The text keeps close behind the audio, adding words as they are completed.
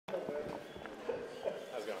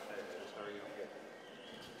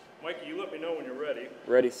Mikey, you let me know when you're ready.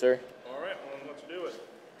 Ready, sir. All right, well, let's do it.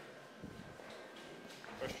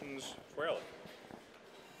 Questions for Alec?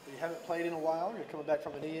 You haven't played in a while. You're coming back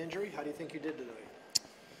from a knee injury. How do you think you did today?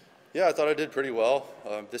 Yeah, I thought I did pretty well.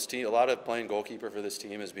 This team, a lot of playing goalkeeper for this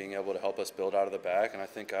team is being able to help us build out of the back, and I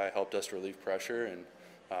think I helped us relieve pressure and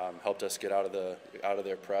helped us get out of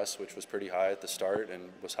their press, which was pretty high at the start and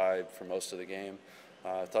was high for most of the game.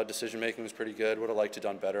 I thought decision making was pretty good. Would have liked to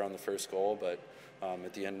done better on the first goal, but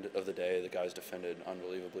at the end of the day, the guys defended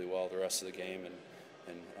unbelievably well the rest of the game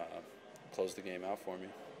and closed the game out for me.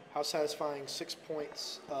 How satisfying 6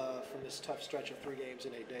 points from this tough stretch of 3 games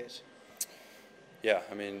in 8 days? Yeah,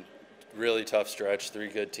 I mean, really tough stretch, 3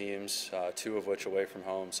 good teams, 2 of which away from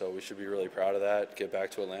home, so we should be really proud of that, get back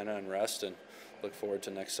to Atlanta and rest, and look forward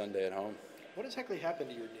to next Sunday at home. What exactly happened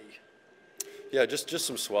to your knee? Yeah, just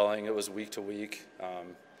some swelling. It was week to week.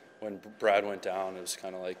 When Brad went down, it was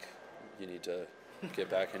kind of like you need to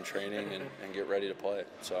get back in training and get ready to play.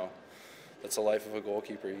 So that's the life of a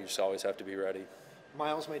goalkeeper. You just always have to be ready.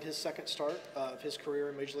 Miles made his second start of his career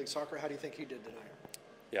in Major League Soccer. How do you think he did tonight?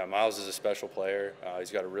 Yeah, Miles is a special player.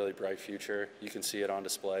 He's got a really bright future. You can see it on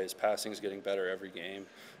display. His passing's getting better every game.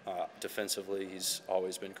 Defensively, he's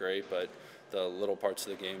always been great, but the little parts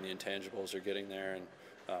of the game, the intangibles are getting there,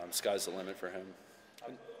 and sky's the limit for him.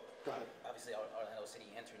 Go ahead. Obviously, Orlando City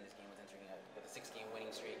entering this game was entering with a 6-game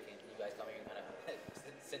winning streak, and you guys come here and kind of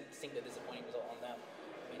sink the disappointing result on them.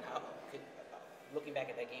 I mean, looking back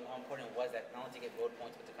at that game, how important was that not only to get road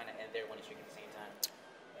points, but to kind of end their winning streak at the same time?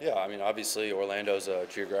 Yeah, I mean, obviously Orlando's a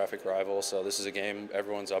geographic rival, so this is a game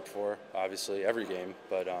everyone's up for, obviously, every game,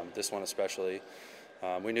 but this one especially.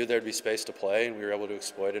 We knew there'd be space to play, and we were able to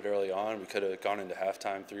exploit it early on. We could have gone into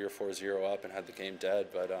halftime 3 or 4-0 up and had the game dead,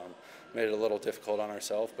 but made it a little difficult on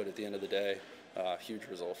ourselves, but at the end of the day, huge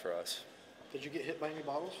result for us. Did you get hit by any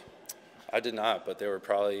bottles? I did not, but there were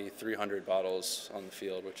probably 300 bottles on the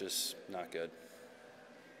field, which is not good.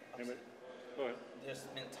 Go ahead. There's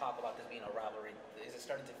been talk about this being a rivalry. Is it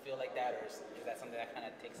starting to feel like that, or is that something that kind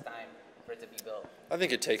of takes time for it to be built? I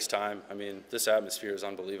think it takes time. I mean, this atmosphere is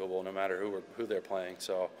unbelievable no matter who they're playing.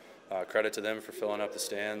 So credit to them for filling up the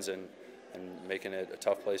stands and making it a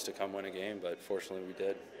tough place to come win a game, but fortunately we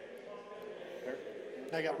did.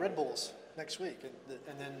 Now you got Red Bulls next week,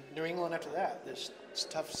 and then New England after that. This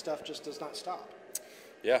tough stuff just does not stop.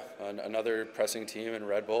 Yeah, another pressing team in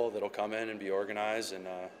Red Bull that'll come in and be organized and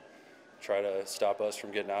try to stop us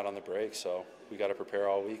from getting out on the break. So we got to prepare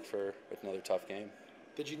all week for another tough game.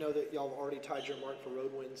 Did you know that y'all have already tied your mark for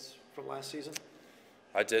road wins from last season?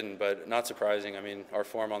 I didn't, but not surprising. I mean, our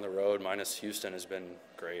form on the road, minus Houston, has been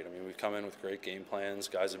great. I mean, we've come in with great game plans.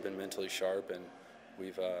 Guys have been mentally sharp, and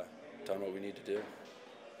we've done what we need to do.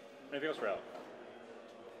 Anything else for Alec?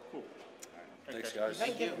 Cool. Thanks, guys.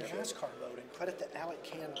 Thank you. NASCAR mode, and credit to Alec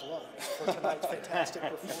Kann gloves for tonight's fantastic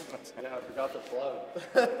performance. Yeah, I forgot the plug.